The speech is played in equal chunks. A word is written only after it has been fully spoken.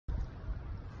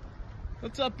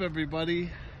What's up,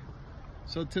 everybody?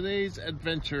 So today's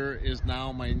adventure is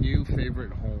now my new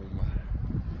favorite home.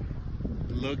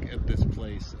 Look at this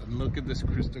place and look at this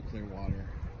crystal clear water.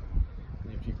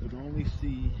 If you could only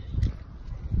see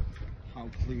how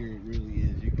clear it really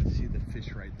is, you can see the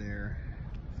fish right there.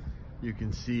 You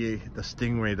can see the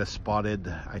stingray that's spotted.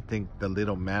 I think the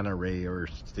little manta ray or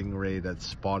stingray that's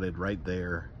spotted right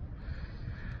there.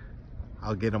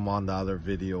 I'll get them on the other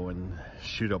video and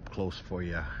shoot up close for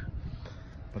you.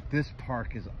 But this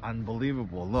park is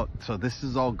unbelievable. Look, so this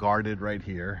is all guarded right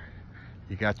here.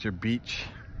 You got your beach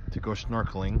to go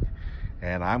snorkeling,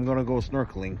 and I'm gonna go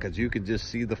snorkeling because you can just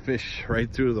see the fish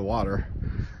right through the water.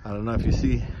 I don't know if you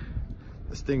see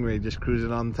the stingray just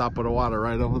cruising on top of the water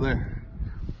right over there.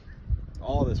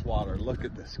 All this water, look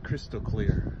at this, crystal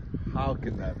clear. How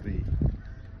can that be?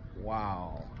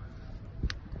 Wow.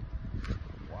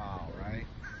 Wow, right?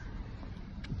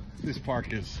 This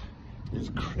park is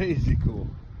crazy cool.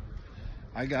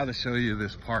 I gotta show you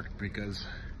this park because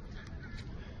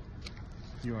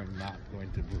you are not going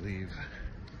to believe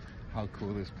how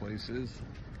cool this place is.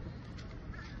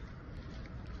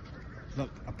 Look,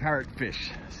 a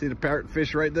parrotfish. See the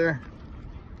parrotfish right there?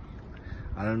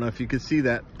 I don't know if you can see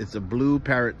that. It's a blue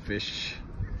parrotfish.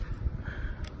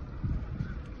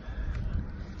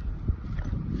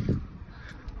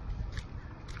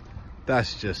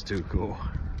 That's just too cool,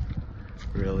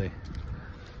 really.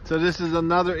 So this is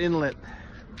another inlet,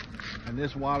 and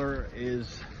this water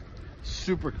is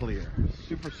super clear,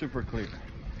 super clear.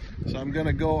 So I'm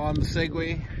gonna go on the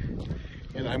Segway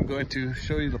and I'm going to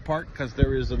show you the park because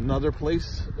there is another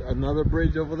place, another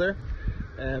bridge over there,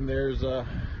 and there's a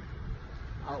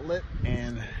outlet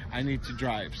and I need to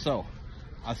drive. So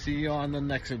I'll see you on the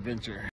next adventure.